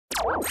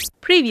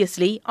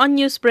Previously on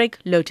Newsbreak,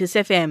 Lotus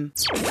FM.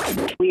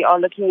 We are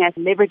looking at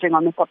leveraging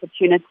on this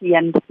opportunity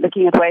and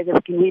looking at ways that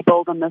we can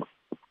rebuild on this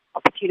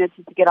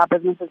opportunity to get our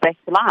businesses back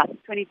to life.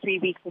 23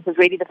 weeks, this is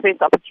really the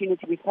first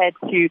opportunity we've had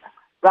to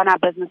run our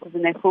businesses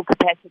in their full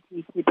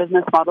capacity to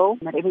business model.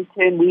 At every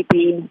turn, we've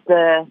been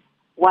the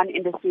one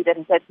industry that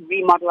has had to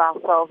remodel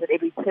ourselves at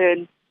every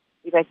turn.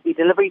 We've had to be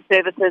delivery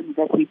services, we've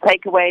had to be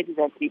takeaways, we've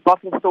had to be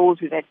bottle stores,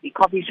 we've had to be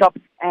coffee shops,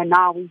 and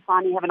now we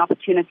finally have an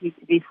opportunity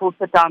to be full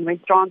sit-down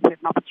restaurants. We have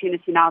an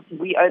opportunity now to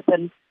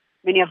reopen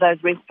many of those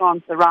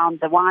restaurants around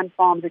the wine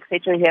farms,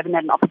 etc., who haven't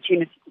had an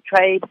opportunity to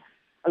trade.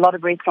 A lot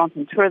of restaurants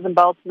in tourism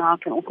belts now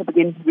can also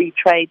begin to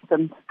retrade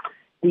since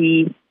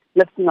the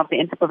lifting of the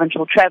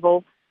interprovincial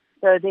travel.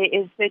 So there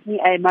is certainly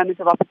a moment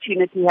of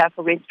opportunity here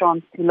for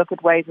restaurants to look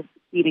at ways of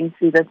succeeding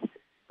through this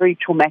very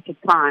traumatic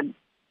time.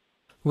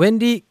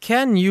 Wendy,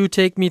 can you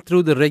take me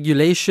through the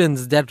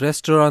regulations that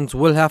restaurants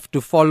will have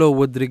to follow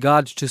with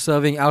regards to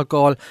serving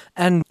alcohol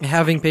and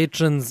having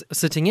patrons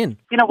sitting in?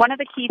 You know, one of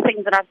the key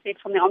things that I've said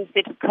from the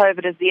onset of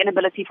COVID is the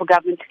inability for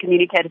government to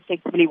communicate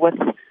effectively with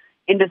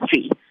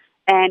industry.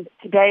 And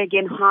today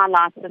again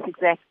highlights this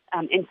exact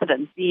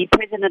incident. The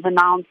President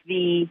announced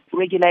the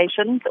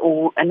regulations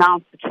or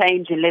announced the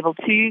change in level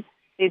 2.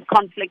 There's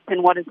conflict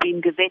in what has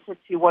been gazetted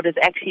to what has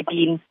actually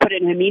been put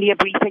in her media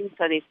briefing.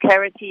 So there's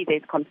clarity,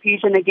 there's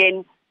confusion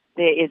again,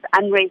 there is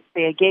unrest,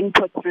 there again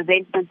puts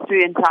resentment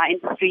through into our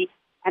industry.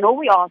 And all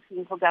we're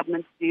asking for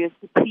government to do is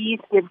to please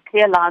give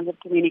clear lines of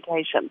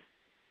communication.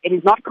 It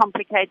is not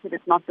complicated,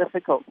 it's not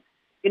difficult.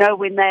 You know,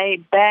 when they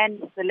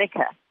banned the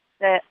liquor,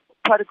 the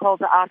protocols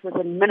are out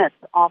within minutes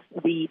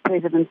after the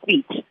President's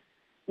speech.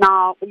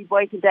 Now, we've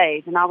waited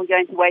days, and now we're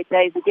going to wait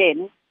days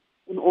again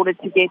in order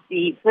to get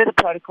the further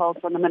protocols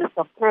from the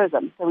Minister of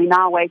Tourism. So we're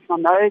now waiting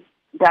on those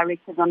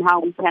directives on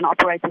how we can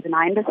operate within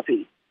our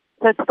industry.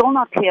 So it's still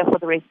not clear for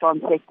the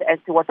restaurant sector as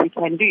to what we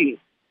can do.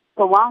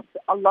 So whilst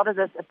a lot of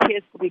this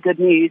appears to be good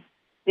news,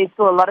 there's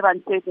still a lot of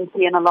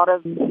uncertainty and a lot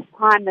of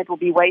time that will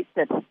be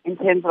wasted in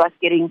terms of us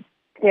getting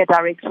clear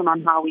direction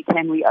on how we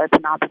can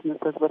reopen our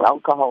businesses with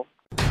alcohol.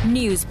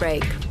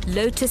 Newsbreak,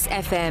 Lotus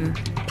FM,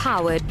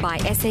 powered by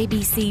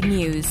SABC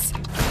News.